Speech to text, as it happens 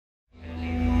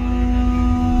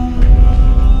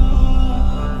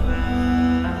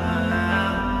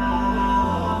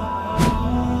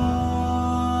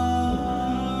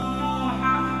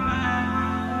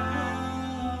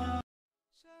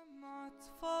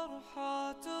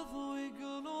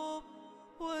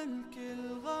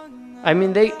I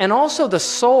mean, and also the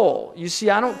soul. You see,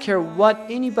 I don't care what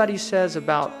anybody says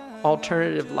about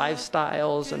alternative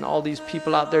lifestyles and all these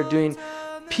people out there doing.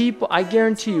 People, I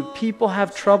guarantee you, people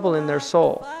have trouble in their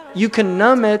soul. You can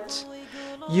numb it,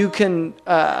 you can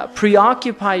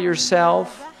preoccupy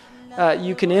yourself,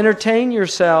 you can entertain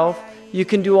yourself, you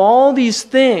can do all these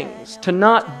things to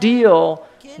not deal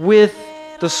with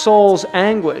the soul's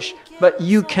anguish, but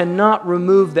you cannot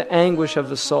remove the anguish of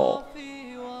the soul.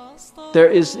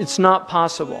 It's not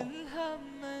possible.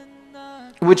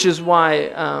 Which is why,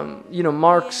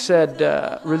 Marx said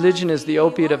religion is the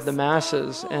opiate of the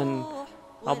masses, and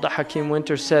Abdul Hakim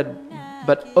Winter said,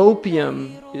 but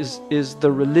opium is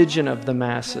the religion of the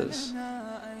masses.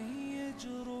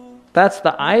 That's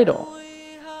the idol,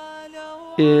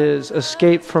 is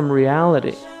escape from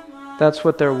reality. That's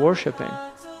what they're worshiping,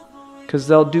 because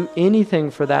they'll do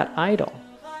anything for that idol.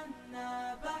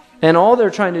 And all they're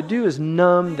trying to do is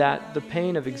numb the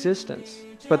pain of existence.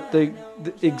 But the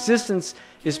existence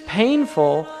is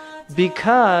painful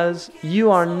because you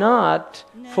are not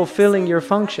fulfilling your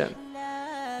function.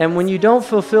 And when you don't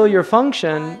fulfill your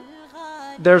function,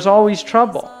 there's always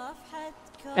trouble.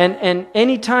 And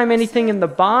anytime anything in the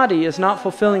body is not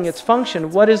fulfilling its function,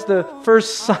 what is the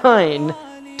first sign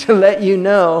to let you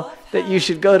know that you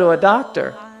should go to a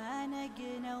doctor?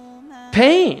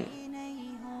 Pain.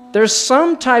 There's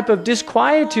some type of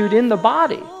disquietude in the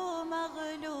body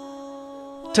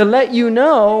to let you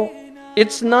know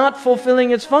it's not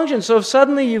fulfilling its function. So if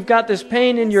suddenly you've got this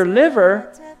pain in your liver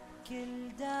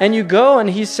and you go and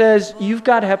he says, you've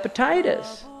got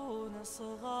hepatitis.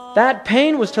 That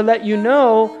pain was to let you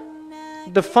know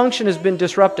the function has been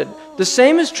disrupted. The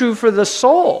same is true for the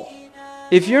soul.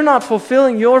 If you're not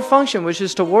fulfilling your function, which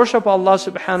is to worship Allah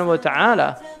subhanahu wa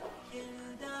ta'ala,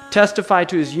 testify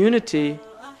to His unity,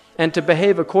 and to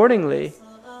behave accordingly,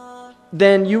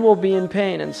 then you will be in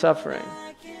pain and suffering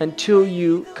until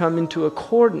you come into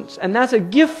accordance. And that's a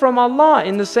gift from Allah,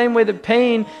 in the same way that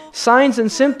pain, signs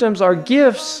and symptoms are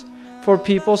gifts for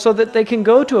people so that they can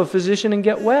go to a physician and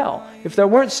get well. If there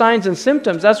weren't signs and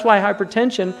symptoms, that's why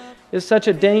hypertension is such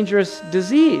a dangerous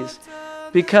disease,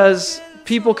 because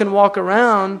people can walk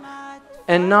around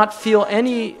and not feel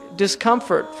any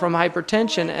discomfort from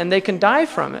hypertension and they can die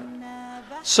from it.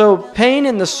 So pain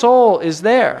in the soul is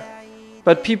there,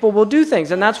 but people will do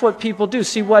things, and that's what people do.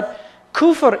 See, what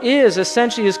kufr is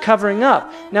essentially is covering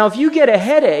up. Now if you get a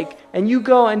headache and you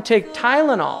go and take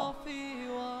Tylenol,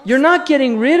 you're not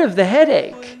getting rid of the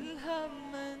headache.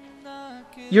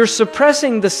 You're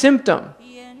suppressing the symptom.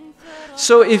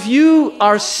 So if you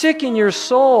are sick in your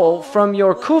soul from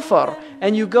your kufr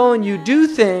and you go and you do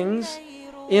things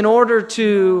in order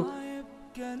to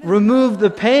remove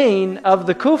the pain of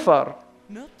the kufr,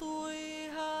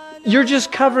 you're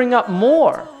just covering up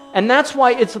more. And that's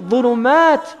why it's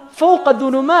dhulumat fawqa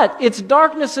dhulumat. It's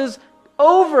darknesses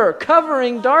over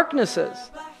covering darknesses.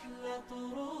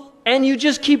 And you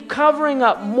just keep covering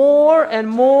up more and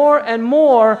more and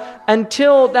more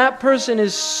until that person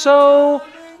is so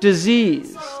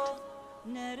diseased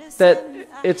that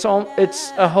it's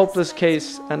a hopeless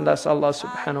case unless Allah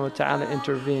subhanahu wa ta'ala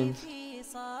intervenes.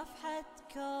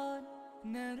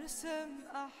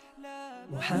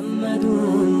 محمد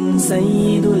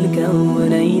سيد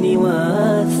الكونين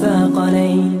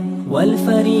والثقلين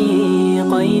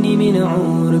والفريقين من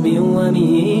عرب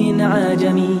ومن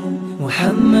عجم.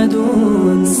 محمد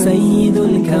سيد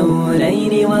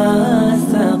الكونين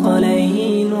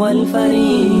والثقلين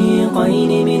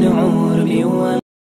والفريقين من عرب